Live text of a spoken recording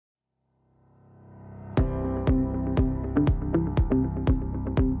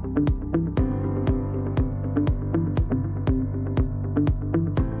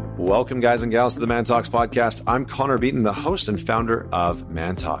Welcome, guys and gals, to the Man Talks podcast. I'm Connor Beaton, the host and founder of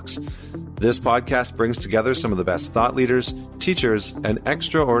Man Talks. This podcast brings together some of the best thought leaders, teachers, and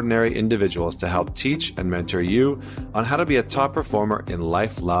extraordinary individuals to help teach and mentor you on how to be a top performer in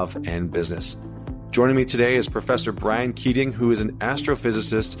life, love, and business. Joining me today is Professor Brian Keating, who is an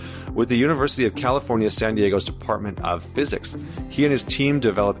astrophysicist with the University of California, San Diego's Department of Physics. He and his team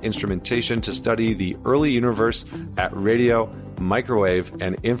developed instrumentation to study the early universe at radio, microwave,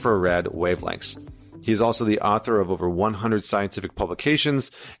 and infrared wavelengths. He is also the author of over 100 scientific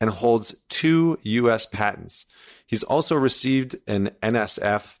publications and holds 2 U.S. patents. He's also received an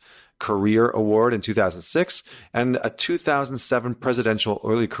NSF Career Award in 2006 and a 2007 Presidential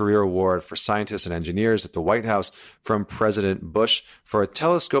Early Career Award for scientists and engineers at the White House from President Bush for a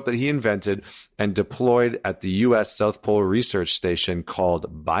telescope that he invented and deployed at the U.S. South Pole Research Station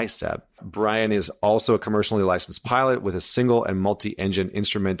called BICEP. Brian is also a commercially licensed pilot with a single and multi-engine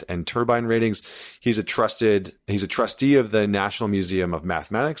instrument and turbine ratings. He's a trustee of the National Museum of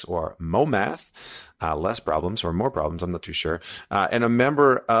Mathematics, or MoMath. Less problems or more problems, I'm not too sure, and a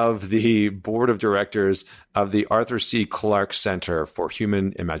member of the board of directors of the Arthur C. Clarke Center for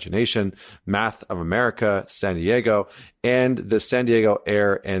Human Imagination, Math of America, San Diego, and the San Diego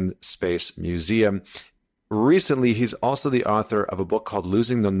Air and Space Museum. Recently, he's also the author of a book called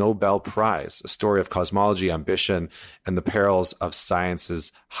Losing the Nobel Prize, a story of cosmology, ambition, and the perils of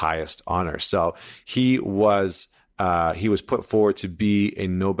science's highest honor. So he was put forward to be a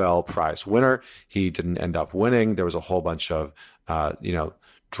Nobel Prize winner. He didn't end up winning. There was a whole bunch of,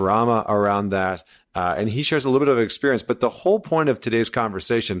 drama around that. And he shares a little bit of experience. But the whole point of today's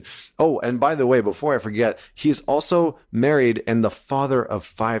conversation, oh, and by the way, before I forget, he's also married and the father of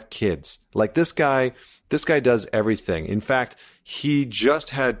 5 kids. Like this guy does everything. In fact, he just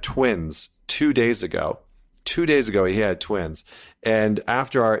had twins 2 days ago. 2 days ago, he had twins. And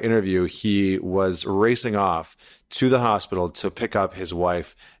after our interview, he was racing off to the hospital to pick up his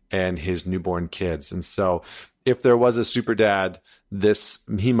wife and his newborn kids. And so if there was a super dad,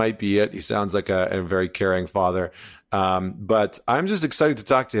 he might be it. He sounds like a very caring father. But I'm just excited to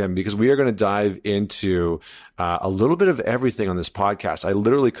talk to him because we are going to dive into a little bit of everything on this podcast. I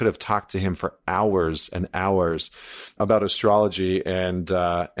literally could have talked to him for hours and hours about astrology and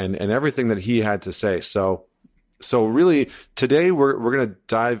everything that he had to say. So really, today we're going to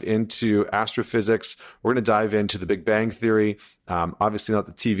dive into astrophysics. We're going to dive into the Big Bang Theory, obviously not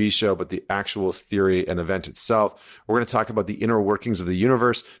the TV show, but the actual theory and event itself. We're going to talk about the inner workings of the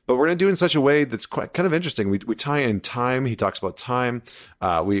universe, but we're going to do it in such a way that's kind of interesting. We tie in time. He talks about time.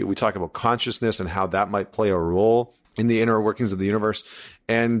 We talk about consciousness and how that might play a role in the inner workings of the universe.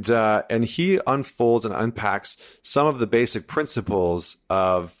 And he unfolds and unpacks some of the basic principles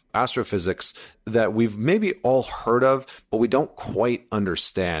of astrophysics that we've maybe all heard of, but we don't quite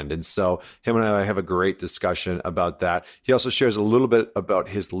understand. And so him and I have a great discussion about that. He also shares a little bit about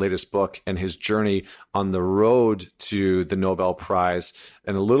his latest book and his journey on the road to the Nobel Prize,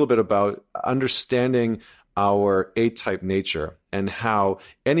 and a little bit about understanding our A-type nature and how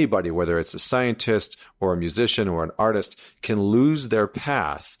anybody, whether it's a scientist or a musician or an artist, can lose their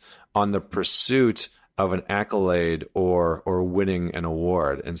path on the pursuit of an accolade or winning an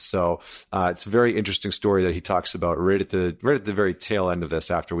award. And so it's a very interesting story that he talks about right at the very tail end of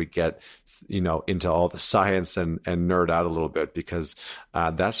this, after we get into all the science and nerd out a little bit, because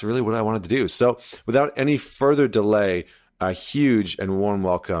that's really what I wanted to do. So without any further delay, a huge and warm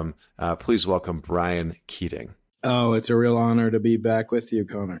welcome. Please welcome Brian Keating. Oh, it's a real honor to be back with you,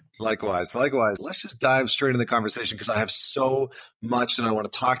 Connor. Likewise. Let's just dive straight into the conversation because I have so much that I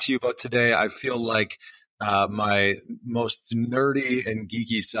want to talk to you about today. I feel like my most nerdy and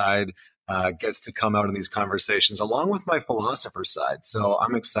geeky side gets to come out in these conversations, along with my philosopher side. So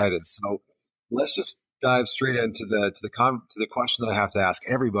I'm excited. So let's just dive straight into the question that I have to ask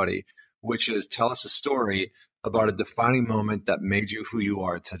everybody, which is, tell us a story about a defining moment that made you who you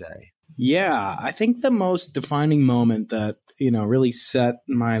are today. Yeah, I think the most defining moment that, really set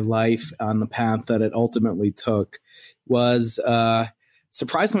my life on the path that it ultimately took was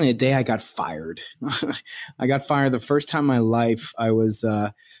surprisingly a day I got fired. I got fired the first time in my life. I was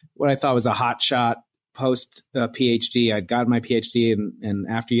what I thought was a hot shot post PhD. I'd gotten my PhD, and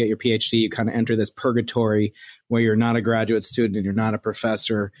after you get your PhD, you kind of enter this purgatory where you're not a graduate student and you're not a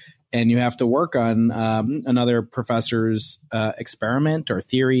professor, and you have to work on another professor's experiment or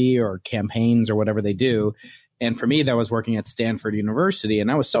theory or campaigns or whatever they do. And for me, that was working at Stanford University.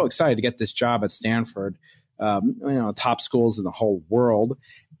 And I was so excited to get this job at Stanford, top schools in the whole world.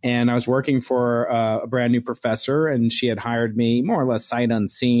 And I was working for a brand new professor, and she had hired me more or less sight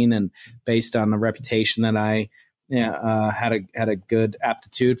unseen and based on the reputation that I had a good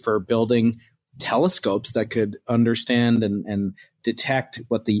aptitude for building telescopes that could understand and detect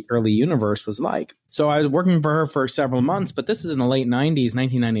what the early universe was like. So I was working for her for several months, but this is in the late 90s,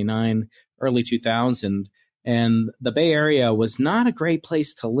 1999, early 2000. And the Bay Area was not a great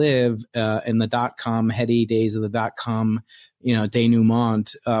place to live in the dot-com heady days of the dot-com,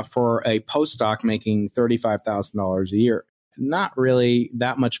 denouement for a postdoc making $35,000 a year. Not really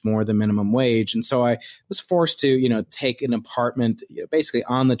that much more than minimum wage. And so I was forced to, take an apartment basically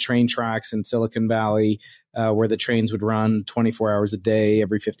on the train tracks in Silicon Valley, where the trains would run 24 hours a day,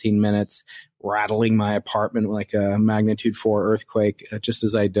 every 15 minutes, rattling my apartment like a magnitude 4 earthquake, just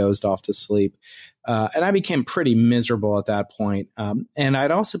as I dozed off to sleep. And I became pretty miserable at that point. And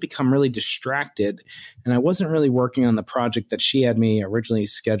I'd also become really distracted. And I wasn't really working on the project that she had me originally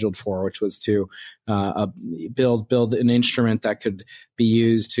scheduled for, which was to build an instrument that could be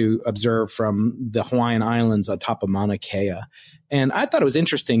used to observe from the Hawaiian Islands on top of Mauna Kea. And I thought it was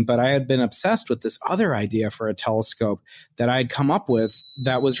interesting, but I had been obsessed with this other idea for a telescope that I'd come up with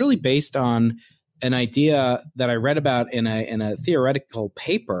that was really based on an idea that I read about in a theoretical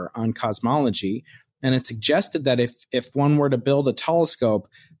paper on cosmology. And it suggested that if one were to build a telescope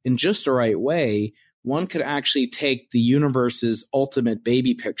in just the right way, one could actually take the universe's ultimate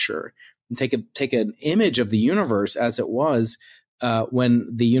baby picture and take an image of the universe as it was when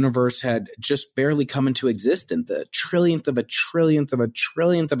the universe had just barely come into existence, the trillionth of a trillionth of a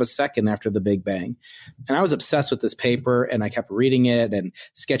trillionth of a second after the Big Bang. And I was obsessed with this paper, and I kept reading it and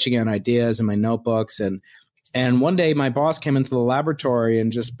sketching out ideas in my notebooks. And one day my boss came into the laboratory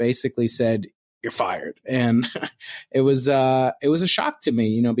and just basically said, "You're fired." And it was a shock to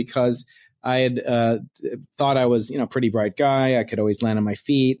me, because I had thought I was, pretty bright guy. I could always land on my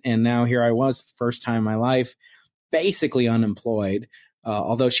feet. And now here I was, first time in my life, basically unemployed,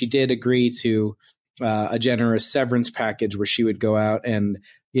 although she did agree to a generous severance package where she would go out and,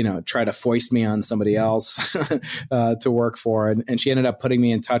 try to foist me on somebody else to work for. And she ended up putting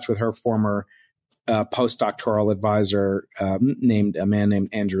me in touch with her former postdoctoral advisor, a man named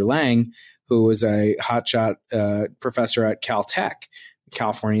Andrew Lang, who was a hotshot professor at Caltech,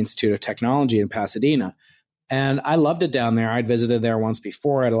 California Institute of Technology in Pasadena. And I loved it down there. I'd visited there once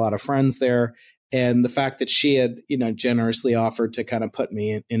before. I had a lot of friends there. And the fact that she had, generously offered to kind of put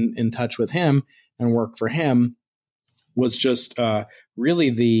me in touch with him and work for him was just really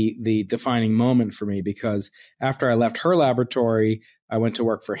the defining moment for me, because after I left her laboratory, I went to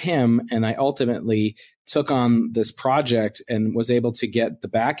work for him, and I ultimately took on this project and was able to get the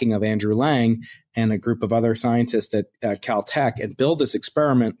backing of Andrew Lang and a group of other scientists at Caltech and build this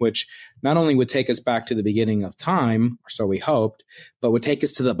experiment, which not only would take us back to the beginning of time, or so we hoped, but would take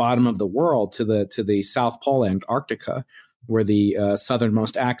us to the bottom of the world, to the South Pole, Antarctica, where the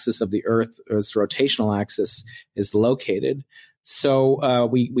southernmost axis of the Earth's rotational axis is located. So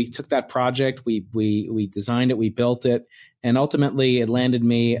we took that project, we designed it, we built it, and ultimately it landed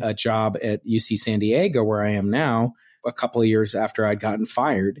me a job at UC San Diego, where I am now, a couple of years after I'd gotten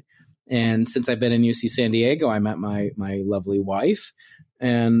fired. And since I've been in UC San Diego, I met my lovely wife.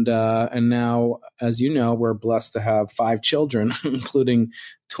 And now, as you know, we're blessed to have 5 children, including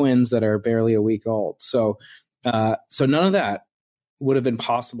twins that are barely a week old. So none of that would have been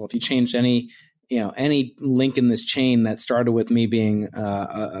possible if you changed any link in this chain that started with me being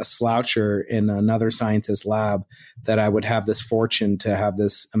a sloucher in another scientist's lab, that I would have this fortune to have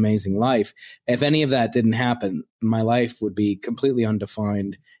this amazing life. If any of that didn't happen, my life would be completely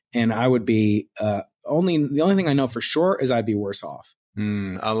undefined, and I would be the only thing I know for sure is I'd be worse off.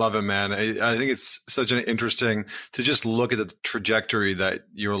 I love it, man. I think it's such an interesting to just look at the trajectory that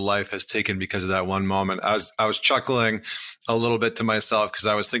your life has taken because of that one moment. I was chuckling a little bit to myself because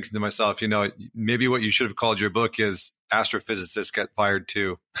I was thinking to myself, maybe what you should have called your book is Astrophysicists Get Fired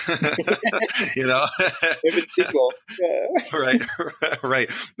Too. Maybe sequel. Yeah. Right.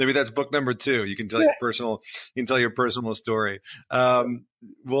 Maybe that's book number 2. You can tell your personal story.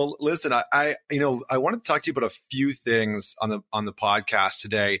 Well, listen, I wanted to talk to you about a few things on the podcast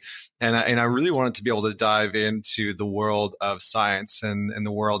today, and I really wanted to be able to dive into the world of science and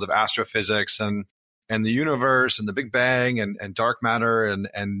the world of astrophysics and the universe and the Big Bang and dark matter and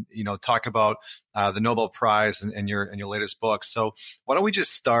talk about the Nobel Prize and your latest book. So why don't we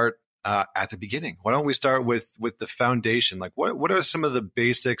just start at the beginning? Why don't we start with the foundation? Like what are some of the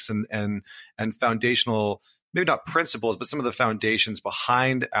basics and foundational, maybe not principles, but some of the foundations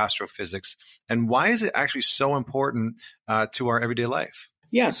behind astrophysics, and why is it actually so important to our everyday life?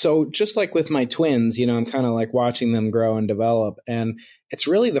 Yeah. So just like with my twins, I'm kind of like watching them grow and develop. And it's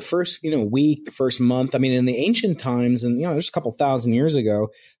really the first, week, the first month. I mean, in the ancient times, and, there's a couple thousand years ago,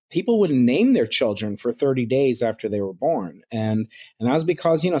 people wouldn't name their children for 30 days after they were born. And that was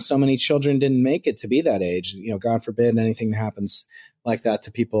because, so many children didn't make it to be that age. God forbid anything happens like that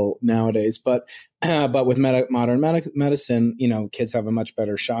to people nowadays. But with modern medicine, kids have a much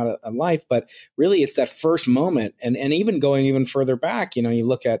better shot at life. But really, it's that first moment. And even going even further back, you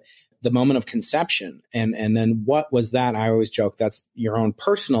look at the moment of conception. And then what was that? I always joke that's your own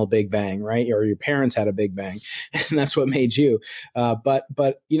personal Big Bang, right? Or your parents had a Big Bang and that's what made you. But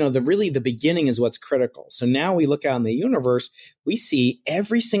the beginning is what's critical. So now we look out in the universe, we see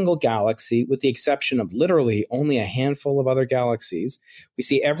every single galaxy with the exception of literally only a handful of other galaxies. We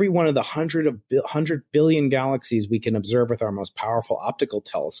see every one of the 100 billion galaxies we can observe with our most powerful optical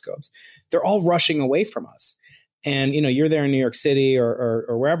telescopes. They're all rushing away from us. And, you're there in New York City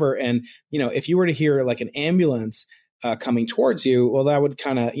or wherever. And, if you were to hear like an ambulance coming towards you, well, that would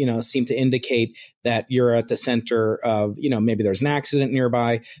kind of, seem to indicate that you're at the center of, maybe there's an accident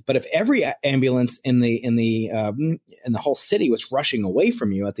nearby. But if every ambulance in the whole city was rushing away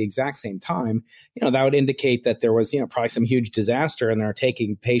from you at the exact same time, that would indicate that there was, probably some huge disaster and they're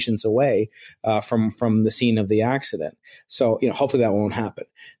taking patients away from the scene of the accident. So, hopefully that won't happen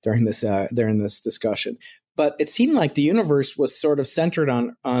during this discussion. But it seemed like the universe was sort of centered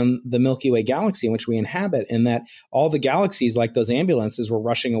on the Milky Way galaxy in which we inhabit, and that all the galaxies, like those ambulances, were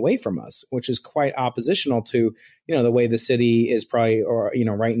rushing away from us, which is quite oppositional to, the way the city is probably, or,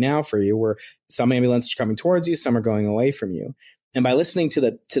 right now for you, where some ambulances are coming towards you, some are going away from you. And by listening to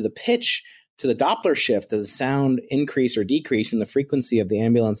the pitch, to the Doppler shift, of the sound increase or decrease in the frequency of the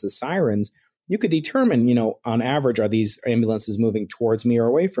ambulance's sirens, you could determine, on average, are these ambulances moving towards me or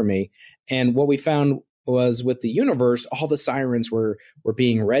away from me? And what we found was with the universe, all the sirens were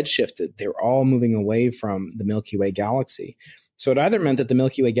being redshifted. They were all moving away from the Milky Way galaxy. So it either meant that the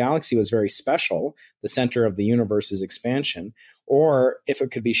Milky Way galaxy was very special, the center of the universe's expansion, or if it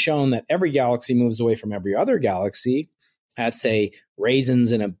could be shown that every galaxy moves away from every other galaxy, as say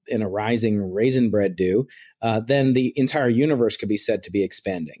raisins in a rising raisin bread do, then the entire universe could be said to be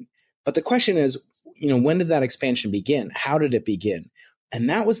expanding. But the question is, when did that expansion begin? How did it begin? And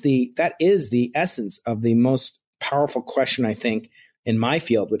that is the essence of the most powerful question, I think, in my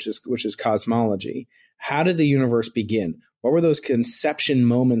field, which is cosmology. How did the universe begin? What were those conception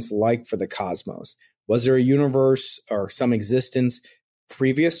moments like for the cosmos? Was there a universe or some existence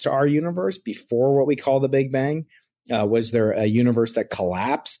previous to our universe, before what we call the Big Bang? Was there a universe that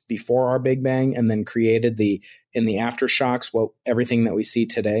collapsed before our Big Bang and then created in the aftershocks everything that we see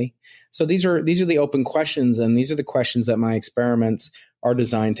today? So these are the open questions, and these are the questions that my experiments are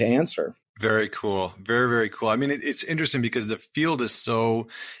designed to answer. Very cool. Very, very cool. I mean, it's interesting because the field is so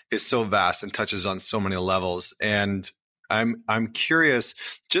vast and touches on so many levels. And I'm curious,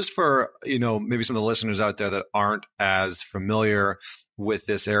 just for, maybe some of the listeners out there that aren't as familiar with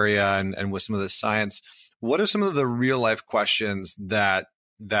this area and with some of the science, what are some of the real life questions that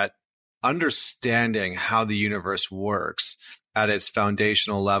understanding how the universe works at its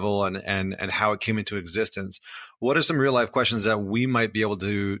foundational level and how it came into existence, what are some real life questions that we might be able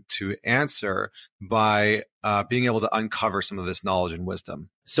to answer by being able to uncover some of this knowledge and wisdom?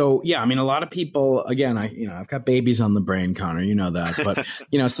 So, yeah, I mean, a lot of people, again, I've got babies on the brain, Connor, that, but,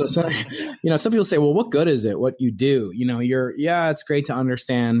 some people say, well, what good is it? What you do, it's great to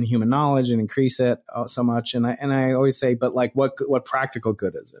understand human knowledge and increase it so much. And I always say, but like, what practical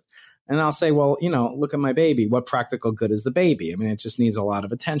good is it? And I'll say, well, look at my baby. What practical good is the baby? I mean, it just needs a lot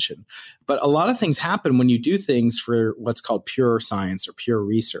of attention. But a lot of things happen when you do things for what's called pure science or pure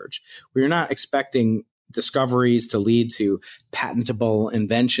research, where you're not expecting discoveries to lead to patentable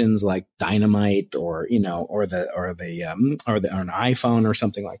inventions like dynamite or an iPhone or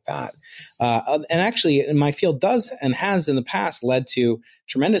something like that. And actually, my field does and has in the past led to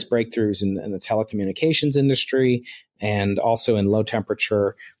tremendous breakthroughs in the telecommunications industry and also in low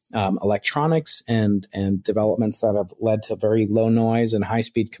temperature electronics and developments that have led to very low noise and high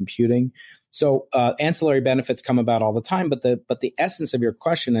speed computing. So ancillary benefits come about all the time, but the essence of your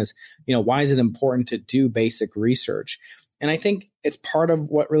question is, why is it important to do basic research? And I think it's part of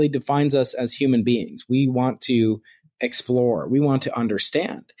what really defines us as human beings. We want to explore, we want to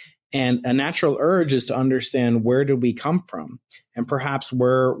understand. And a natural urge is to understand, where did we come from? And perhaps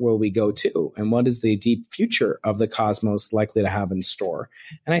where will we go to? And what is the deep future of the cosmos likely to have in store?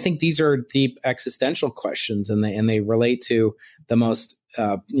 And I think these are deep existential questions, and they relate to the most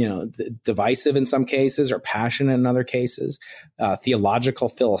divisive in some cases, or passionate in other cases, theological,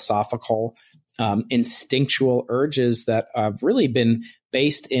 philosophical, instinctual urges that have really been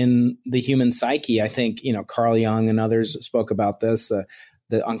based in the human psyche. I think, Carl Jung and others spoke about this,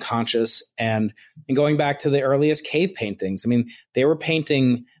 the unconscious, and going back to the earliest cave paintings. I mean, they were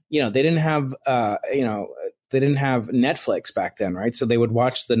painting they didn't have, they didn't have Netflix back then, right? So they would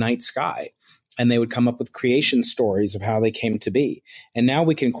watch the night sky and they would come up with creation stories of how they came to be. And now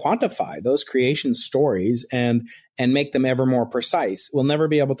we can quantify those creation stories and make them ever more precise. We'll never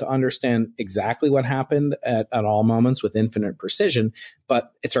be able to understand exactly what happened at all moments with infinite precision,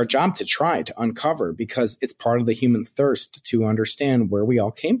 but it's our job to try to uncover, because it's part of the human thirst to understand where we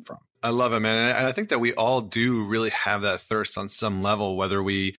all came from. I love it, man. And I think that we all do really have that thirst on some level, whether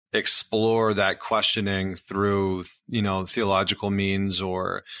we explore that questioning through, theological means,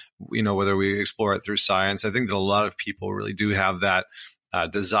 or, whether we explore it through science. I think that a lot of people really do have that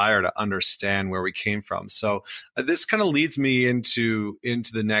desire to understand where we came from. So this kind of leads me into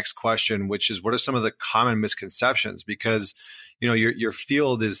the next question, which is, what are some of the common misconceptions? Because, your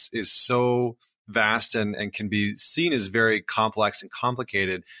field is so vast and can be seen as very complex and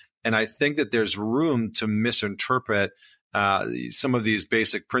complicated. And I think that there's room to misinterpret some of these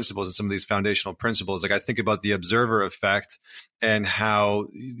basic principles and some of these foundational principles. Like, I think about the observer effect and how,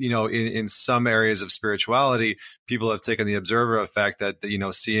 in some areas of spirituality, people have taken the observer effect that,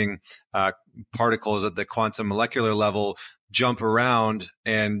 seeing particles at the quantum molecular level jump around,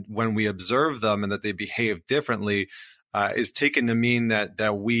 and when we observe them and that they behave differently, is taken to mean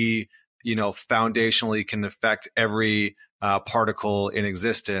that we, foundationally can affect every particle in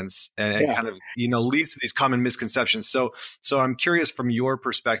existence, and kind of, leads to these common misconceptions. So I'm curious, from your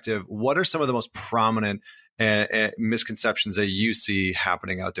perspective, what are some of the most prominent misconceptions that you see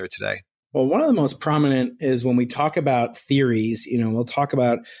happening out there today? Well, one of the most prominent is when we talk about theories, we'll talk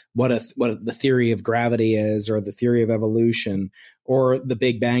about what the theory of gravity is, or the theory of evolution, or the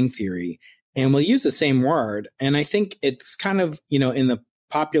Big Bang theory. And we'll use the same word. And I think it's kind of, in the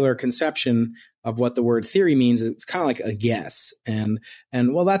popular conception of what the word theory means, it's kind of like a guess. And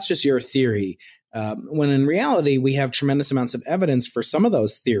well, that's just your theory. When in reality, we have tremendous amounts of evidence for some of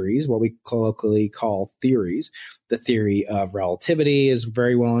those theories, what we colloquially call theories. The theory of relativity is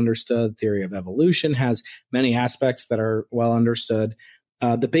very well understood. The theory of evolution has many aspects that are well understood.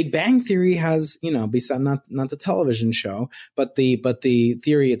 The Big Bang theory has, besides not the television show, but the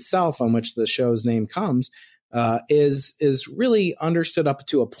theory itself, on which the show's name comes, is really understood up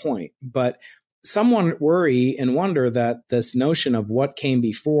to a point. But some worry and wonder that this notion of what came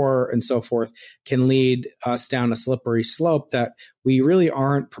before and so forth can lead us down a slippery slope that we really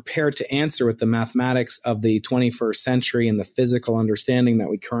aren't prepared to answer with the mathematics of the 21st century and the physical understanding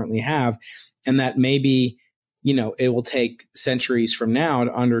that we currently have, and that maybe, it will take centuries from now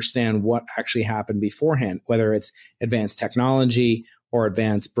to understand what actually happened beforehand, whether it's advanced technology or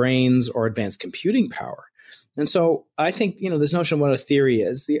advanced brains or advanced computing power. And so I think, this notion of what a theory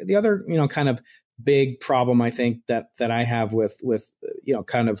is, the other, kind of big problem, I think that I have with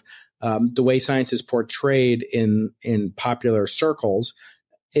kind of the way science is portrayed in popular circles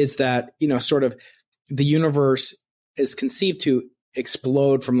is that, sort of the universe is conceived to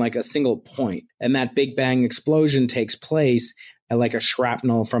explode from like a single point. And that Big Bang explosion takes place at like a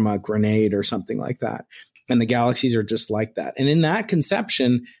shrapnel from a grenade or something like that. And the galaxies are just like that. And in that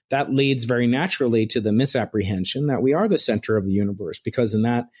conception, that leads very naturally to the misapprehension that we are the center of the universe, because in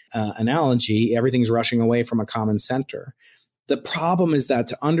that analogy, everything's rushing away from a common center. The problem is that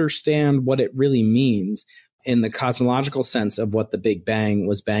to understand what it really means in the cosmological sense of what the Big Bang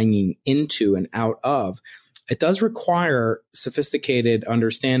was banging into and out of, it does require sophisticated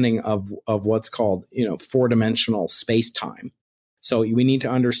understanding of what's called, four-dimensional space-time. So we need to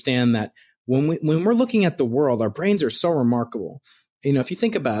understand that when we're looking at the world, our brains are so remarkable. If you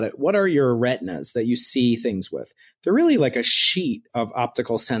think about it, what are your retinas that you see things with? They're really like a sheet of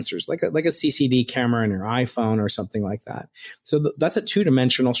optical sensors, like a CCD camera in your iPhone or something like that. So that's a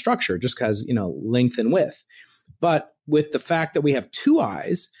two-dimensional structure, just because, length and width. But with the fact that we have two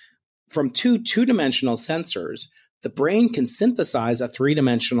eyes from two-dimensional sensors, the brain can synthesize a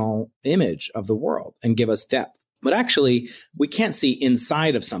three-dimensional image of the world and give us depth. But actually, we can't see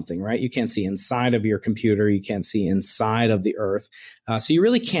inside of something, right? You can't see inside of your computer. You can't see inside of the Earth. So you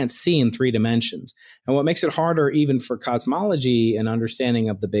really can't see in three dimensions. And what makes it harder even for cosmology and understanding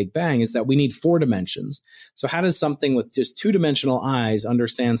of the Big Bang is that we need four dimensions. So how does something with just two-dimensional eyes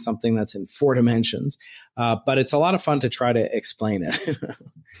understand something that's in four dimensions? But it's a lot of fun to try to explain it.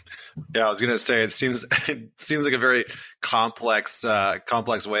 Yeah, I was going to say, it seems like a very complex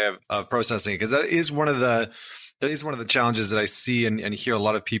way of processing it, because that is one of the challenges that I see and hear a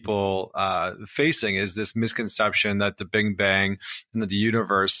lot of people facing, is this misconception that the Big Bang and that the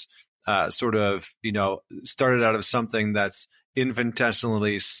universe sort of, started out of something that's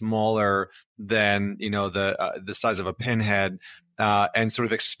infinitesimally smaller than, the size of a pinhead, and sort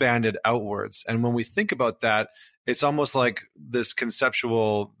of expanded outwards. And when we think about that, it's almost like this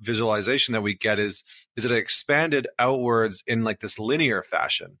conceptual visualization that we get is it expanded outwards in like this linear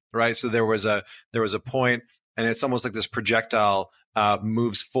fashion, right? So there was a point, and it's almost like this projectile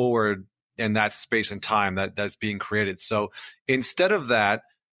moves forward in that space and time that's being created. So instead of that,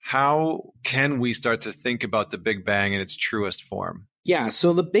 how can we start to think about the Big Bang in its truest form? Yeah.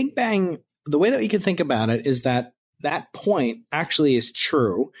 So the Big Bang, the way that we can think about it is that point actually is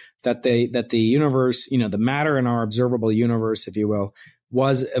true, that the universe, the matter in our observable universe, if you will,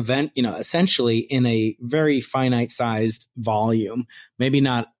 was essentially in a very finite sized volume, maybe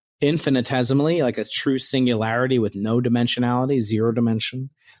not infinitesimally, like a true singularity with no dimensionality, zero dimension,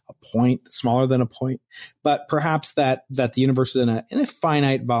 a point smaller than a point, but perhaps that the universe is in a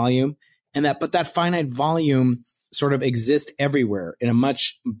finite volume, but that finite volume sort of exists everywhere in a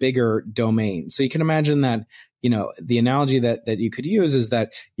much bigger domain. So you can imagine that, the analogy that you could use is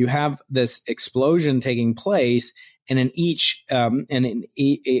that you have this explosion taking place, and in each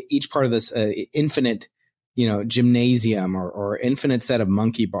part of this infinite, gymnasium or infinite set of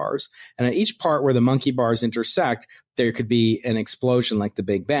monkey bars, and at each part where the monkey bars intersect, there could be an explosion like the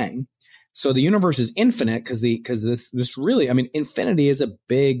Big Bang. So the universe is infinite because this really, infinity is a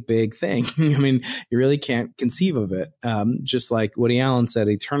big, big thing. You really can't conceive of it. Just like Woody Allen said,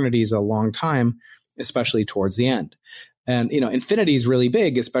 eternity is a long time, especially towards the end. And, infinity is really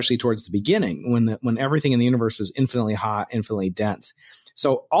big, especially towards the beginning when everything in the universe was infinitely hot, infinitely dense.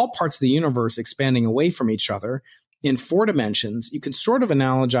 So all parts of the universe expanding away from each other in 4 dimensions, you can sort of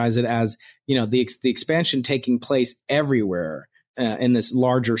analogize it as, the expansion taking place everywhere in this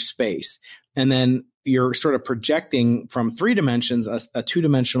larger space. And then you're sort of projecting from 3 dimensions, from 4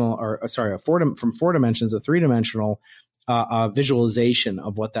 dimensions, a 3-dimensional visualization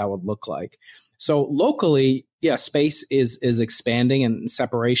of what that would look like. So locally, yeah, space is expanding and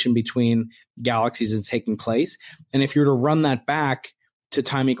separation between galaxies is taking place. And if you were to run that back to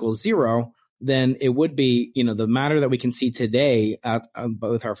time equals 0, then it would be, the matter that we can see today at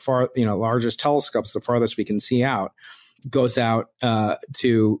both our largest telescopes, the farthest we can see out, goes out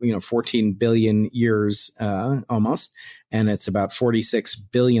to 14 billion years almost, and it's about 46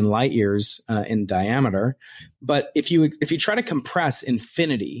 billion light years in diameter. But if you try to compress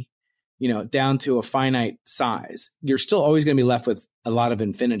infinity, down to a finite size, you're still always going to be left with a lot of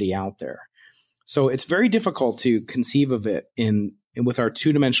infinity out there. So it's very difficult to conceive of it with our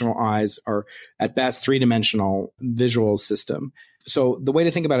 2-dimensional eyes, or at best 3-dimensional visual system. So the way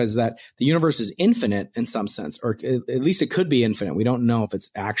to think about it is that the universe is infinite in some sense, or at least it could be infinite. We don't know if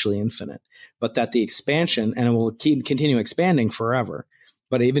it's actually infinite, but that the expansion, and it will continue expanding forever.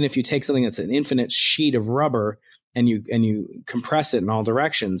 But even if you take something that's an infinite sheet of rubber and you compress it in all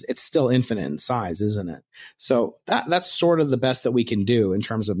directions, it's still infinite in size, isn't it? So that's sort of the best that we can do in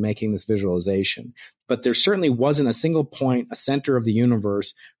terms of making this visualization. But there certainly wasn't a single point, a center of the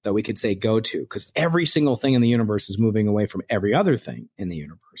universe that we could say go to, because every single thing in the universe is moving away from every other thing in the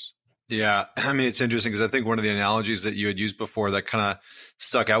universe. Yeah, it's interesting because I think one of the analogies that you had used before that kind of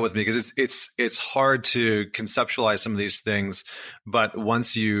stuck out with me, because it's hard to conceptualize some of these things, but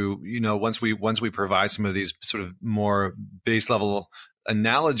once once we provide some of these sort of more base level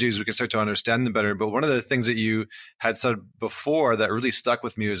analogies, we can start to understand them better. But one of the things that you had said before that really stuck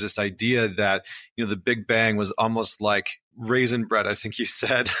with me was this idea that, the Big Bang was almost like raisin bread, I think you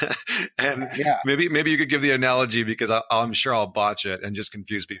said. And yeah, maybe you could give the analogy, because I'm sure I'll botch it and just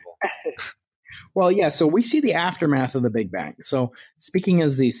confuse people. Well, yeah. So we see the aftermath of the Big Bang. So speaking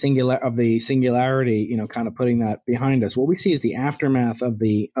as the singularity, kind of putting that behind us, what we see is the aftermath of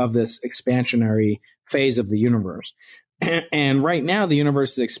this expansionary phase of the universe. And right now the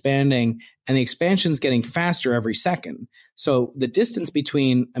universe is expanding, and the expansion is getting faster every second. So the distance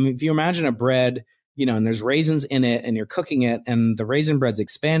between, if you imagine a bread, and there's raisins in it, and you're cooking it, and the raisin bread's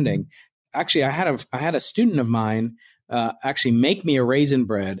expanding. Actually, I had a student of mine actually make me a raisin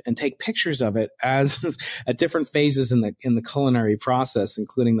bread and take pictures of it as at different phases in the culinary process,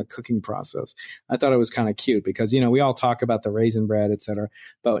 including the cooking process. I thought it was kind of cute because, we all talk about the raisin bread, et cetera,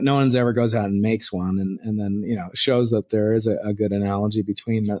 but no one's ever goes out and makes one. And then, it shows that there is a good analogy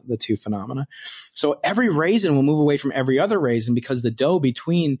between the two phenomena. So every raisin will move away from every other raisin because the dough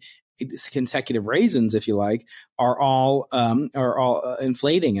between consecutive raisins, if you like, are all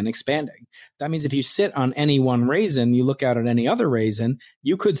inflating and expanding. That means if you sit on any one raisin, you look out at any other raisin,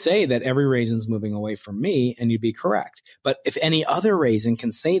 you could say that every raisin's moving away from me, and you'd be correct. But if any other raisin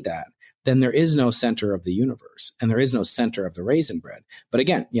can say that, then there is no center of the universe, and there is no center of the raisin bread. But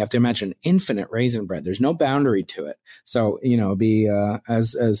again, you have to imagine infinite raisin bread. There's no boundary to it. So, it'd be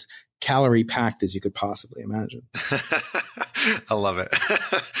as calorie packed as you could possibly imagine. I love it.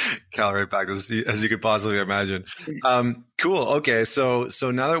 Calorie packed as you could possibly imagine. Cool. Okay. So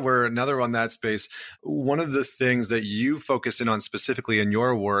now that we're on that space, one of the things that you focus in on specifically in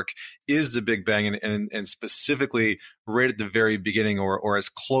your work is the Big Bang, and specifically right at the very beginning, or as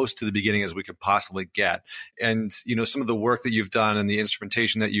close to the beginning as we could possibly get. And, some of the work that you've done and the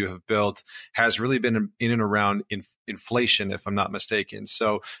instrumentation that you have built has really been in and around inflation, if I'm not mistaken.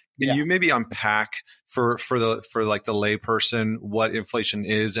 So can you maybe unpack for like the lay person what inflation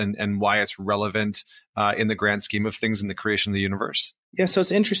is and why it's relevant in the grand scheme of things in the creation of the universe? Yeah, so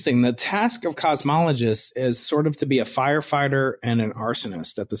it's interesting. The task of cosmologists is sort of to be a firefighter and an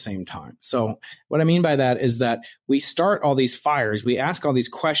arsonist at the same time. So what I mean by that is that we start all these fires, we ask all these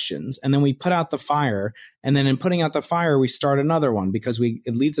questions, and then we put out the fire. And then in putting out the fire, we start another one because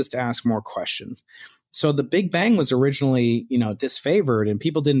it leads us to ask more questions. So the Big Bang was originally, disfavored, and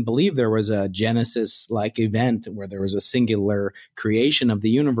people didn't believe there was a Genesis-like event where there was a singular creation of the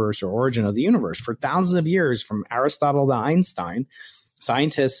universe or origin of the universe. For thousands of years, from Aristotle to Einstein,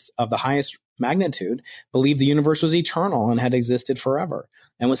 scientists of the highest magnitude believed the universe was eternal and had existed forever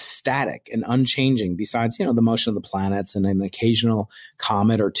and was static and unchanging, besides, the motion of the planets and an occasional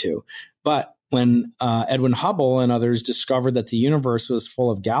comet or two. But when Edwin Hubble and others discovered that the universe was full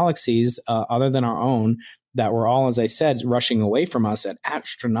of galaxies other than our own that were all, as I said, rushing away from us at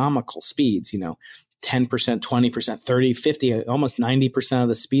astronomical speeds, 10%, 20%, 30, 50, almost 90% of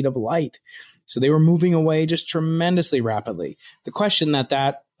the speed of light. So they were moving away just tremendously rapidly. The question that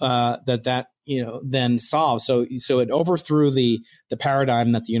then solved, so it overthrew the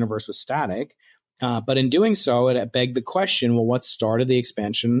paradigm that the universe was static. But in doing so, it begged the question, well, what started the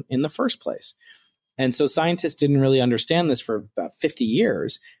expansion in the first place? And so scientists didn't really understand this for about 50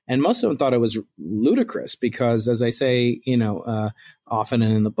 years. And most of them thought it was ludicrous because, as I say, often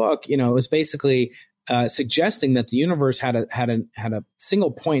in the book, it was basically suggesting that the universe had a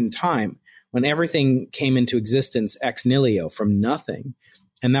single point in time when everything came into existence ex nihilo, from nothing.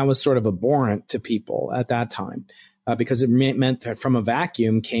 And that was sort of abhorrent to people at that time. Because it meant that from a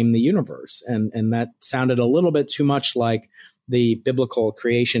vacuum came the universe. And that sounded a little bit too much like the biblical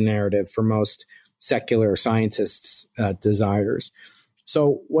creation narrative for most secular scientists' desires.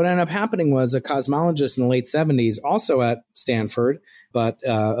 So what ended up happening was a cosmologist in the late 70s, also at Stanford, but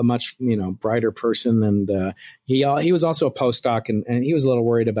a much brighter person. And he was also a postdoc, and he was a little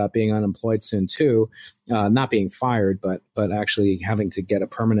worried about being unemployed soon too, not being fired, but actually having to get a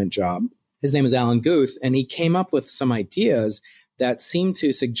permanent job. His name is Alan Guth, and he came up with some ideas that seemed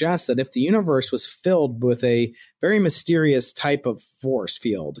to suggest that if the universe was filled with a very mysterious type of force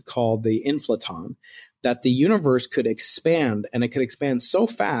field called the inflaton, that the universe could expand, and it could expand so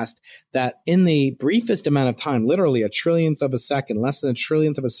fast that in the briefest amount of time, literally a trillionth of a second, less than a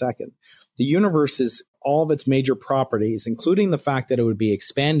trillionth of a second, the universe's all of its major properties, including the fact that it would be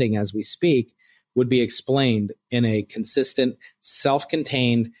expanding as we speak, would be explained in a consistent,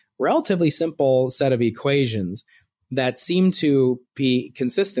 self-contained, relatively simple set of equations that seem to be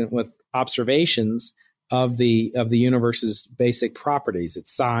consistent with observations of the universe's basic properties,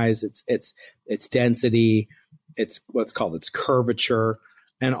 its size, its density, its what's called its curvature,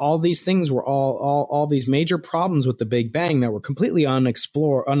 and all these things were all these major problems with the Big Bang that were completely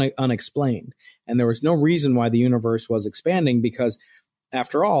unexplained, and there was no reason why the universe was expanding because,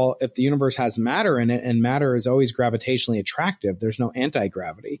 after all, if the universe has matter in it and matter is always gravitationally attractive, there's no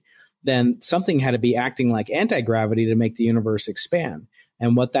anti-gravity, then something had to be acting like anti-gravity to make the universe expand.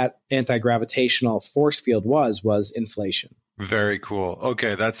 And what that anti-gravitational force field was inflation. Very cool.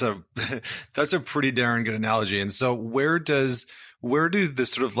 Okay, that's a pretty darn good analogy. And so where do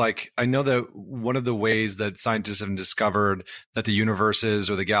this sort of like, I know that one of the ways that scientists have discovered that the universes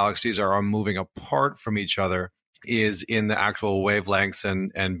or the galaxies are moving apart from each other is in the actual wavelengths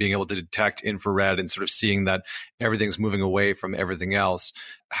and being able to detect infrared and sort of seeing that everything's moving away from everything else.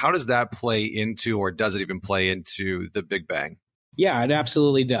 How does that play into, or does it even play into, the Big Bang? Yeah, it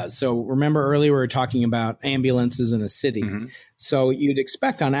absolutely does. So remember earlier we were talking about ambulances in a city. Mm-hmm. So you'd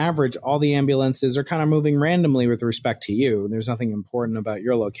expect on average all the ambulances are kind of moving randomly with respect to you. There's nothing important about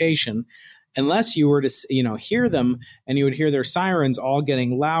your location. Unless you were to, hear them, and you would hear their sirens all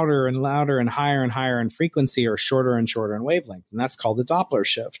getting louder and louder and higher in frequency, or shorter and shorter in wavelength. And that's called the Doppler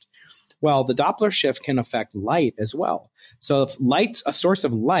shift. Well, the Doppler shift can affect light as well. So if a source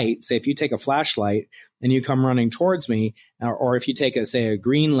of light, say if you take a flashlight and you come running towards me, or if you take a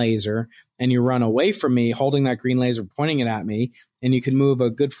green laser and you run away from me, holding that green laser, pointing it at me, and you can move a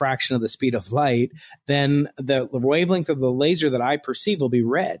good fraction of the speed of light, then the wavelength of the laser that I perceive will be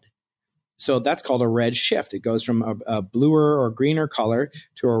red. So that's called a red shift. It goes from a bluer or greener color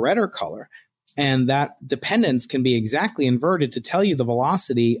to a redder color. And that dependence can be exactly inverted to tell you the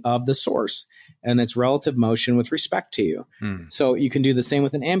velocity of the source and its relative motion with respect to you. So you can do the same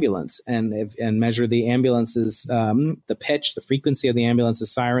with an ambulance and measure the ambulance's, the pitch, the frequency of the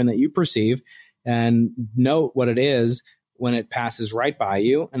ambulance's siren that you perceive, and note what it is when it passes right by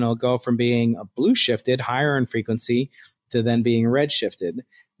you. And it'll go from being a blue shifted, higher in frequency, to then being red shifted.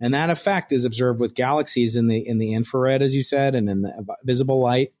 And that effect is observed with galaxies in the infrared, as you said, and in the visible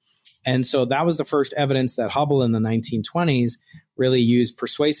light. And so that was the first evidence that Hubble in the 1920s really used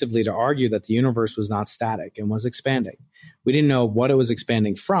persuasively to argue that the universe was not static and was expanding. We didn't know what it was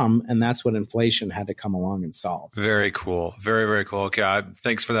expanding from, and that's what inflation had to come along and solve. Very cool. Very, very cool. Okay,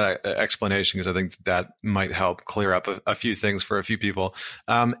 thanks for that explanation, because I think that might help clear up a few things for a few people.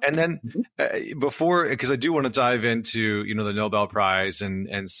 And then before, because I do want to dive into, the Nobel Prize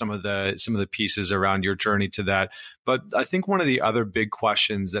and some of the pieces around your journey to that. But I think one of the other big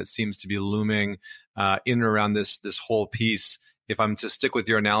questions that seems to be looming in and around this whole piece, if I'm to stick with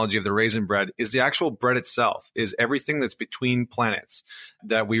your analogy of the raisin bread, is the actual bread itself, is everything that's between planets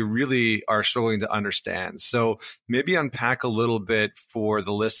that we really are struggling to understand. So maybe unpack a little bit for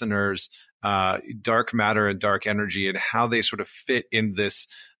the listeners, dark matter and dark energy and how they sort of fit in this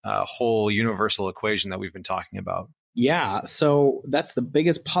whole universal equation that we've been talking about. Yeah, so that's the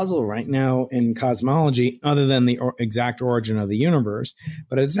biggest puzzle right now in cosmology, other than the exact origin of the universe,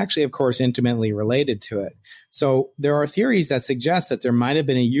 but it's actually, of course, intimately related to it. So there are theories that suggest that there might have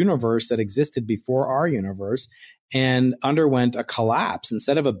been a universe that existed before our universe and underwent a collapse.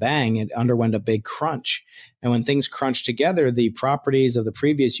 Instead of a bang, it underwent a big crunch. And when things crunched together, the properties of the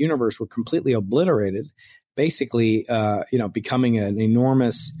previous universe were completely obliterated, basically, becoming an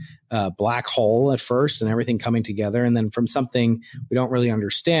enormous black hole at first and everything coming together. And then from something we don't really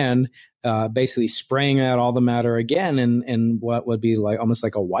understand, basically spraying out all the matter again in what would be like almost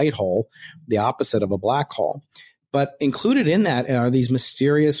like a white hole, the opposite of a black hole. But included in that are these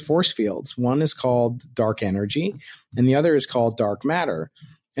mysterious force fields. One is called dark energy and the other is called dark matter.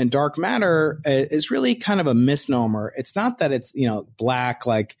 And dark matter is really kind of a misnomer. It's not that it's, black,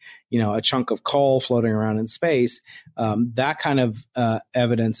 like, a chunk of coal floating around in space. That kind of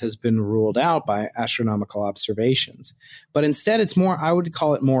evidence has been ruled out by astronomical observations. But instead, it's more, I would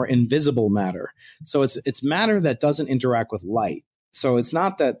call it more invisible matter. So it's matter that doesn't interact with light. So it's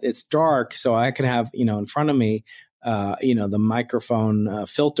not that it's dark. So I can have, in front of me, the microphone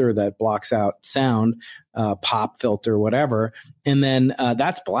filter that blocks out sound, pop filter, whatever. And then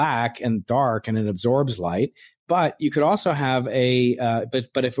that's black and dark and it absorbs light. But you could also have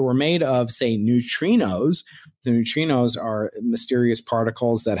but if it were made of, say, neutrinos, the neutrinos are mysterious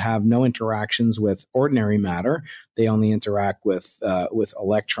particles that have no interactions with ordinary matter. They only interact with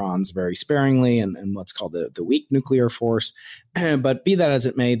electrons very sparingly and what's called the weak nuclear force. But be that as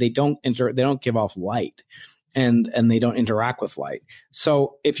it may, they don't give off light. And they don't interact with light.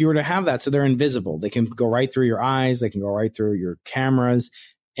 So if you were to have that, so they're invisible, they can go right through your eyes, they can go right through your cameras.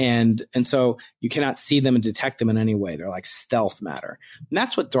 And so you cannot see them and detect them in any way. They're like stealth matter. And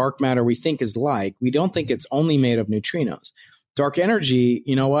that's what dark matter we think is like. We don't think it's only made of neutrinos. Dark energy,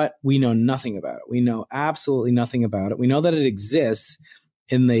 you know what? We know nothing about it. We know absolutely nothing about it. We know that it exists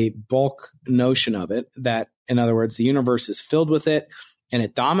in the bulk notion of it, that, in other words, the universe is filled with it. And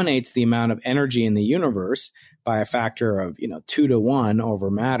it dominates the amount of energy in the universe by a factor of 2-to-1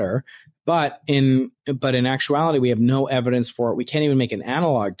 over matter. But in actuality, we have no evidence for it. We can't even make an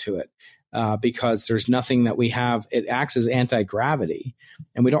analog to it because there's nothing that we have. It acts as anti-gravity,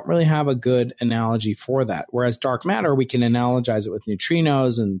 and we don't really have a good analogy for that. Whereas dark matter, we can analogize it with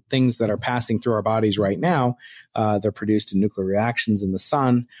neutrinos and things that are passing through our bodies right now. They're produced in nuclear reactions in the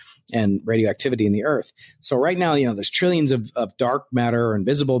sun and radioactivity in the earth. So right now, there's trillions of dark matter or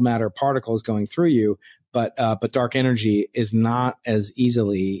invisible matter particles going through you. But dark energy is not as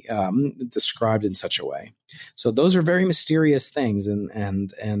easily described in such a way. So those are very mysterious things, and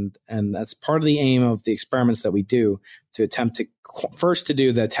that's part of the aim of the experiments that we do, to attempt to first to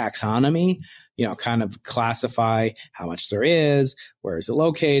do the taxonomy, kind of classify how much there is, where is it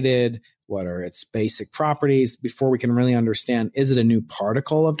located, what are its basic properties, before we can really understand, is it a new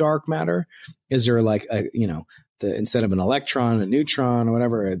particle of dark matter? Is there like instead of an electron, a neutron, or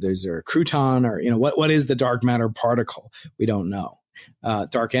whatever, there's a crouton, or what is the dark matter particle? We don't know.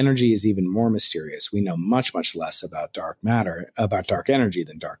 Dark energy is even more mysterious. We know much, much less about dark energy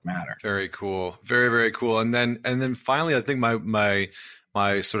than dark matter. Very cool. Very, very cool. And then finally, I think my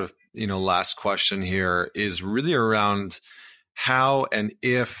sort of last question here is really around how and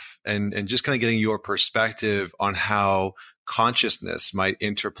if and just kind of getting your perspective on how consciousness might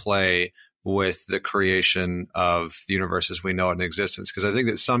interplay with the creation of the universe as we know it in existence? Because I think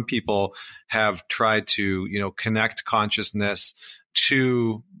that some people have tried to, connect consciousness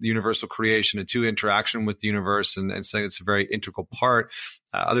to the universal creation and to interaction with the universe and saying it's a very integral part.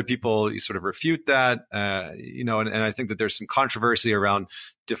 Other people sort of refute that, and I think that there's some controversy around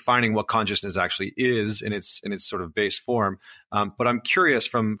defining what consciousness actually is in its sort of base form. But I'm curious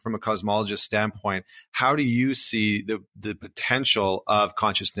from a cosmologist standpoint, how do you see the potential of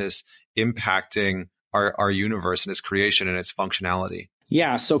consciousness impacting our universe and its creation and its functionality?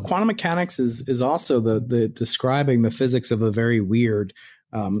 Yeah, so quantum mechanics is also the describing the physics of a very weird.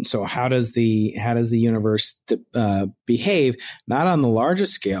 So how does the universe behave, not on the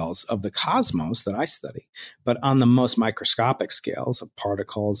largest scales of the cosmos that I study, but on the most microscopic scales of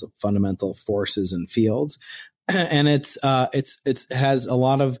particles, of fundamental forces and fields, and it has a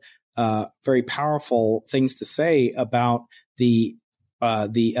lot of very powerful things to say about the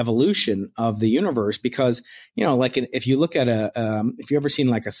evolution of the universe, because, like if you look at if you ever seen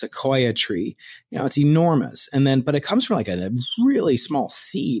like a sequoia tree, it's enormous. but it comes from like a really small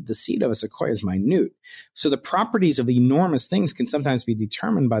seed. The seed of a sequoia is minute. So the properties of enormous things can sometimes be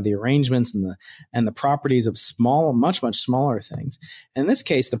determined by the arrangements and the properties of much, much smaller things. In this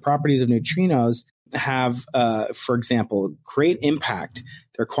case, the properties of neutrinos have, for example, great impact,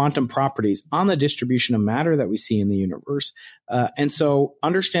 their quantum properties, on the distribution of matter that we see in the universe. And so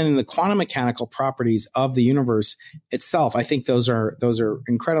understanding the quantum mechanical properties of the universe itself, I think those are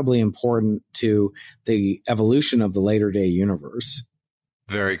incredibly important to the evolution of the later day universe.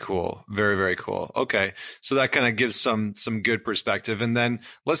 Very cool. Very, very cool. Okay. So that kind of gives some good perspective. And then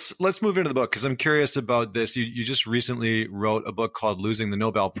let's move into the book, because I'm curious about this. You just recently wrote a book called Losing the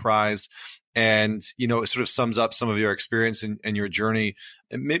Nobel Prize. And, it sort of sums up some of your experience and your journey.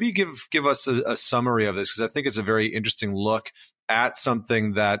 And maybe give us a summary of this, because I think it's a very interesting look at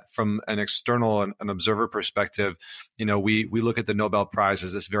something that from an external and an observer perspective, we look at the Nobel Prize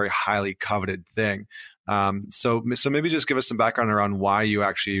as this very highly coveted thing. So maybe just give us some background around why you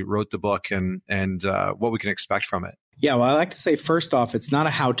actually wrote the book and what we can expect from it. Yeah, well, I like to say, first off, it's not a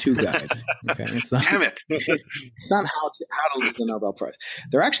how-to guide. Okay, it's not. Damn it! It's not how to lose a Nobel Prize.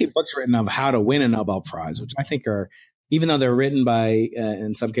 There are actually books written of how to win a Nobel Prize, which I think are, even though they're written by,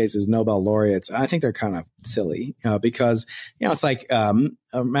 in some cases, Nobel laureates, I think they're kind of silly because it's like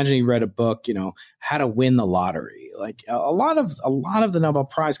imagine you read a book, how to win the lottery. Like a lot of the Nobel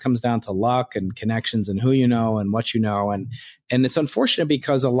Prize comes down to luck and connections and who you know and what you know, and it's unfortunate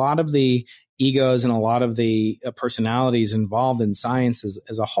because a lot of the egos and a lot of the personalities involved in science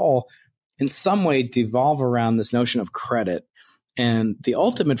as a whole in some way devolve around this notion of credit. And the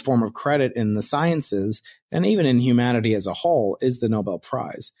ultimate form of credit in the sciences and even in humanity as a whole is the Nobel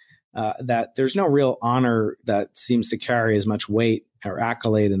Prize. That there's no real honor that seems to carry as much weight or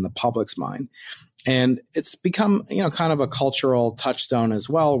accolade in the public's mind. And it's become, kind of a cultural touchstone as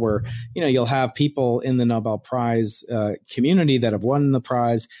well, where, you'll have people in the Nobel Prize community that have won the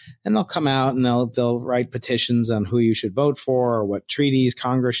prize, and they'll come out and they'll write petitions on who you should vote for, or what treaties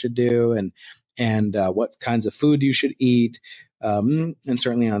Congress should do, and what kinds of food you should eat, and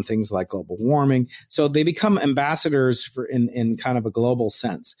certainly on things like global warming. So they become ambassadors in kind of a global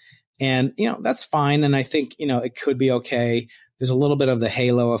sense. And, that's fine. And I think, it could be okay. There's a little bit of the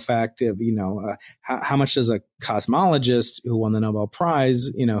halo effect of, how much does a cosmologist who won the Nobel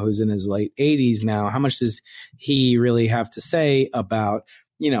Prize, who's in his late 80s now, how much does he really have to say about,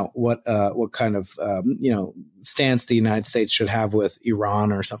 what kind of, stance the United States should have with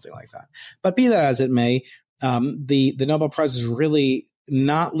Iran or something like that. But be that as it may, the Nobel Prize is really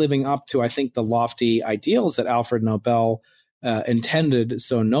not living up to, I think, the lofty ideals that Alfred Nobel intended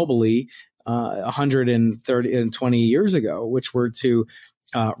so nobly 120 years ago, which were to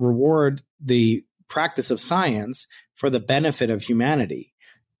reward the practice of science for the benefit of humanity.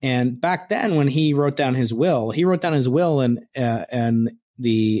 And back then, when he wrote down his will, and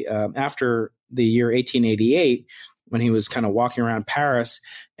after the year 1888, when he was kind of walking around Paris,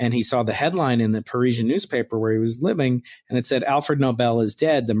 and he saw the headline in the Parisian newspaper where he was living, and it said, "Alfred Nobel is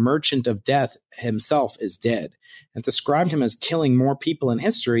dead. The merchant of death himself is dead." And described him as killing more people in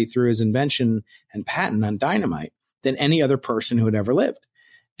history through his invention and patent on dynamite than any other person who had ever lived.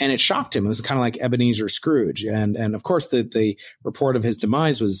 And it shocked him. It was kind of like Ebenezer Scrooge. And of course, the report of his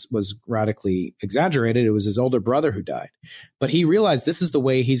demise was radically exaggerated. It was his older brother who died. But he realized this is the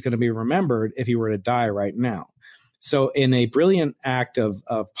way he's going to be remembered if he were to die right now. So in a brilliant act of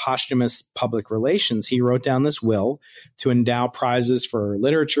posthumous public relations, he wrote down this will to endow prizes for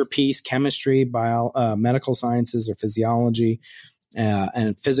literature, peace, chemistry, medical sciences, or physiology,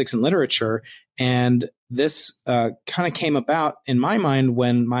 and physics and literature. And this kind of came about in my mind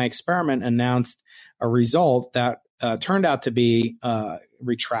when my experiment announced a result that turned out to be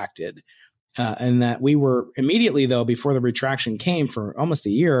retracted. And that we were immediately, though, before the retraction came for almost a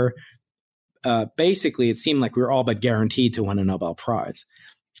year, basically it seemed like we were all but guaranteed to win a Nobel Prize.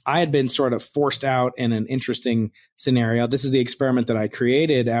 I had been sort of forced out in an interesting scenario. This is the experiment that I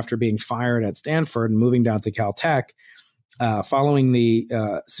created after being fired at Stanford and moving down to Caltech, following the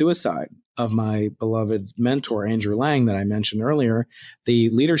suicide of my beloved mentor, Andrew Lang, that I mentioned earlier. The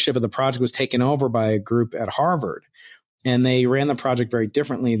leadership of the project was taken over by a group at Harvard, and they ran the project very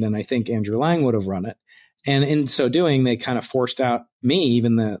differently than I think Andrew Lang would have run it. And in so doing, they kind of forced out me,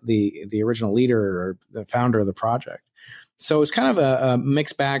 even the original leader or the founder of the project. So it was kind of a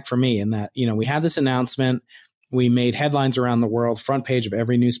mixed bag for me in that, we had this announcement. We made headlines around the world, front page of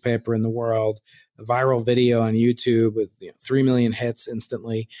every newspaper in the world, a viral video on YouTube with 3 million hits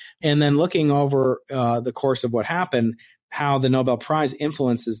instantly. And then looking over the course of what happened, how the Nobel Prize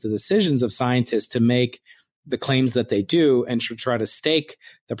influences the decisions of scientists to make the claims that they do and should try to stake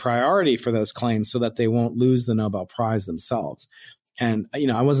the priority for those claims so that they won't lose the Nobel Prize themselves. And,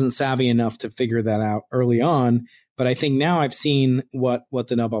 I wasn't savvy enough to figure that out early on, but I think now I've seen what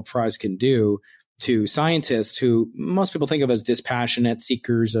the Nobel Prize can do to scientists who most people think of as dispassionate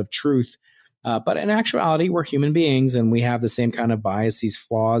seekers of truth. But in actuality, we're human beings and we have the same kind of biases,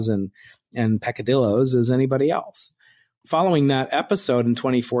 flaws, and peccadillos as anybody else. Following that episode in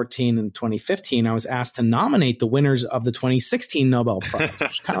 2014 and 2015, I was asked to nominate the winners of the 2016 Nobel Prize,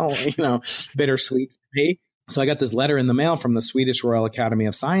 which is kind of, bittersweet for me. So I got this letter in the mail from the Swedish Royal Academy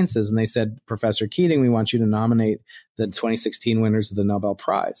of Sciences, and they said, Professor Keating, we want you to nominate the 2016 winners of the Nobel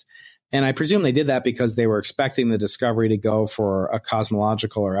Prize. And I presume they did that because they were expecting the discovery to go for a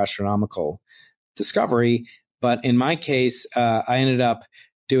cosmological or astronomical discovery. But in my case, I ended up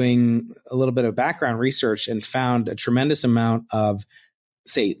doing a little bit of background research and found a tremendous amount of,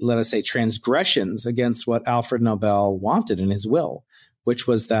 let us say, transgressions against what Alfred Nobel wanted in his will, which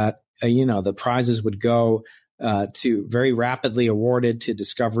was that, the prizes would go to very rapidly awarded to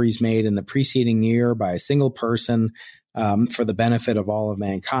discoveries made in the preceding year by a single person for the benefit of all of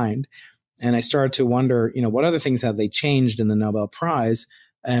mankind. And I started to wonder, what other things have they changed in the Nobel Prize?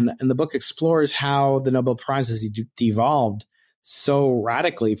 And the book explores how the Nobel Prize has devolved so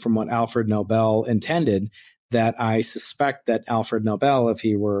radically from what Alfred Nobel intended that I suspect that Alfred Nobel, if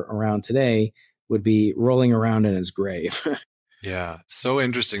he were around today, would be rolling around in his grave. Yeah. So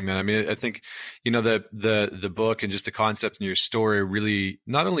interesting, man. I mean, I think, the book and just the concept in your story really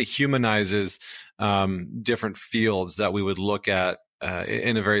not only humanizes different fields that we would look at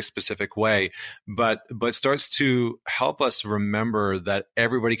in a very specific way, but starts to help us remember that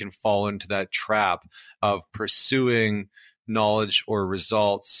everybody can fall into that trap of pursuing knowledge or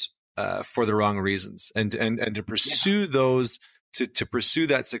results for the wrong reasons, and to pursue those, to pursue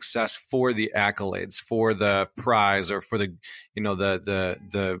that success for the accolades, for the prize, or for the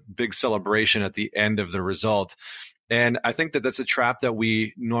the big celebration at the end of the result. And I think that that's a trap that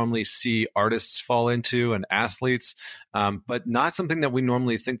we normally see artists fall into and athletes, but not something that we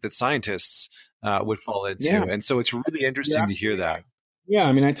normally think that scientists would fall into. Yeah. And so it's really interesting to hear that. Yeah.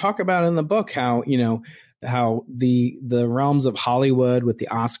 I mean, I talk about in the book how, how the realms of Hollywood with the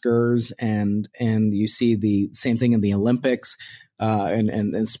Oscars and you see the same thing in the Olympics,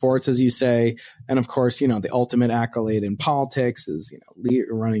 and sports, as you say. And of course, the ultimate accolade in politics is,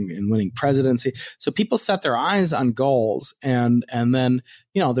 running and winning presidency. So people set their eyes on goals and then,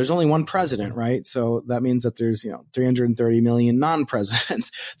 there's only one president, right? So that means that there's, 330 million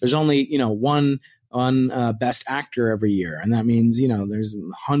non-presidents. There's only, one best actor every year. And that means, there's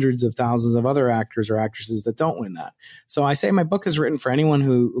hundreds of thousands of other actors or actresses that don't win that. So I say my book is written for anyone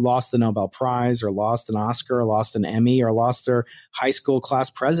who lost the Nobel Prize or lost an Oscar or lost an Emmy or lost their high school class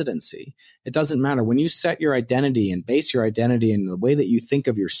presidency. It doesn't matter. When you set your identity and base your identity in the way that you think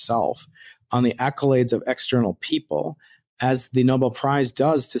of yourself on the accolades of external people, as the Nobel Prize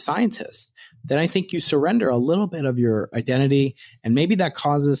does to scientists, then I think you surrender a little bit of your identity, and maybe that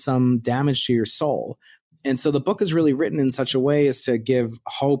causes some damage to your soul. And so the book is really written in such a way as to give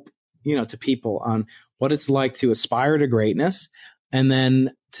hope, to people on what it's like to aspire to greatness and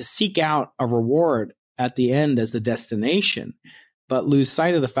then to seek out a reward at the end as the destination, but lose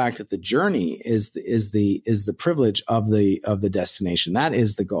sight of the fact that the journey is the privilege of the destination. That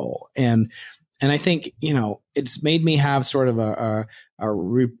is the goal. And I think, it's made me have sort of a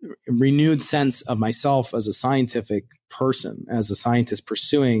renewed sense of myself as a scientific person, as a scientist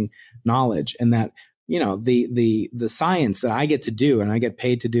pursuing knowledge, and that, the science that I get to do and I get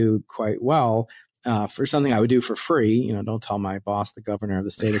paid to do quite well for something I would do for free. Don't tell my boss, the governor of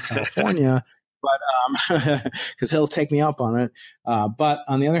the state of California, but because he'll take me up on it. But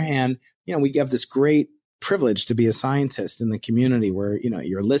on the other hand, we have this great privilege to be a scientist in the community where,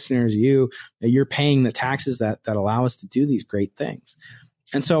 your listeners, you're paying the taxes that allow us to do these great things.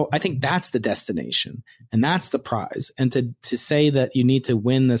 And so I think that's the destination and that's the prize. And to say that you need to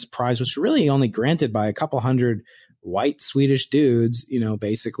win this prize, which is really only granted by a couple hundred white Swedish dudes,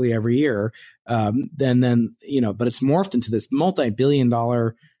 basically every year, then, but it's morphed into this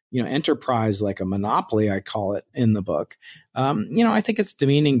multi-billion-dollar, enterprise, like a monopoly, I call it in the book. I think it's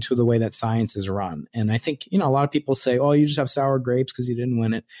demeaning to the way that science is run. And I think, a lot of people say, oh, you just have sour grapes because you didn't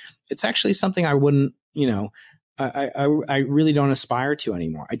win it. It's actually something I wouldn't, I really don't aspire to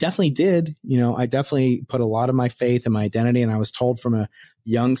anymore. I definitely did. I definitely put a lot of my faith in my identity. And I was told from a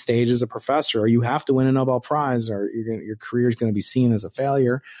young stage as a professor, you have to win a Nobel Prize or your career is going to be seen as a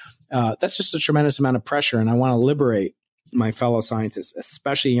failure. That's just a tremendous amount of pressure. And I want to liberate my fellow scientists,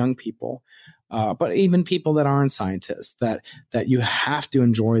 especially young people, but even people that aren't scientists, that you have to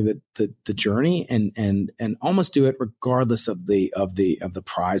enjoy the journey and almost do it regardless of the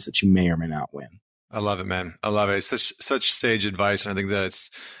prize that you may or may not win. I love it, man. I love it. It's such sage advice. And I think that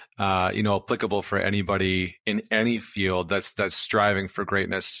it's, applicable for anybody in any field that's striving for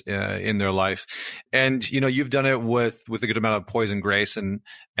greatness in their life. And, you've done it with a good amount of poise and grace. And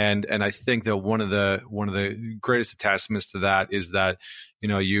I think that one of the greatest attachments to that is that,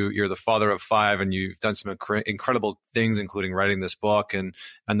 you're the father of 5 and you've done some incredible things, including writing this book and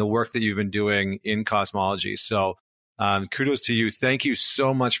the work that you've been doing in cosmology. So, kudos to you. Thank you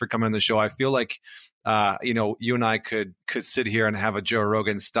so much for coming on the show. I feel like, you and I could sit here and have a Joe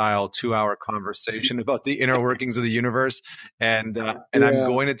Rogan style 2-hour conversation about the inner workings of the universe. And I'm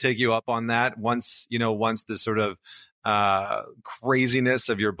going to take you up on that once the sort of, craziness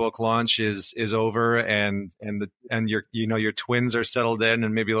of your book launch is over and your twins are settled in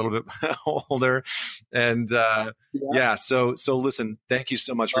and maybe a little bit older. And, So listen, thank you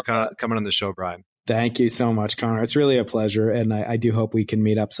so much for coming on the show, Brian. Thank you so much, Connor. It's really a pleasure. And I do hope we can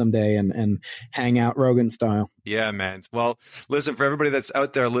meet up someday and hang out Rogan style. Yeah, man. Well, listen, for everybody that's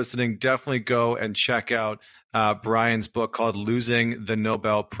out there listening, definitely go and check out Brian's book called Losing the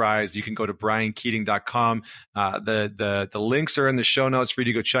Nobel Prize. You can go to briankeating.com. The links are in the show notes for you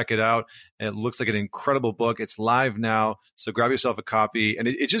to go check it out. It looks like an incredible book. It's live now. So grab yourself a copy. And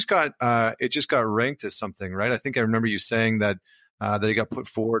it just got ranked as something, right? I think I remember you saying that it got put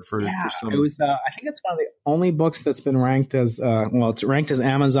forward for some. It was. I think it's one of the only books that's been ranked as. It's ranked as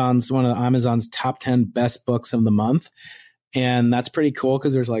one of Amazon's top 10 best books of the month, and that's pretty cool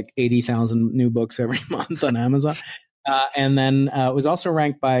because there's like 80,000 new books every month on Amazon. And then it was also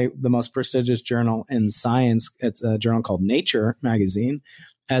ranked by the most prestigious journal in science. It's a journal called Nature magazine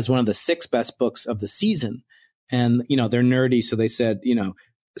as one of the 6 best books of the season. And they're nerdy, so they said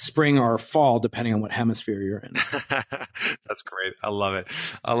spring or fall, depending on what hemisphere you're in. That's great. I love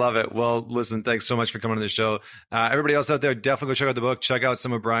it. Well, listen, thanks so much for coming on the show. Everybody else out there, definitely go check out the book. Check out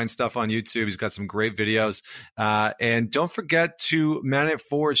some of Brian's stuff on YouTube. He's got some great videos. And don't forget to man it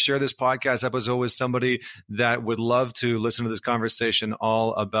forward. Share this podcast episode with somebody that would love to listen to this conversation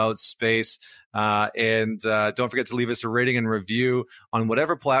all about space. And don't forget to leave us a rating and review on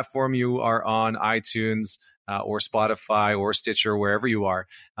whatever platform you are on, iTunes, or Spotify or Stitcher, wherever you are.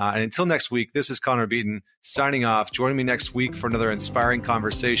 And until next week, this is Connor Beaton signing off. Join me next week for another inspiring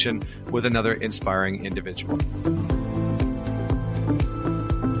conversation with another inspiring individual.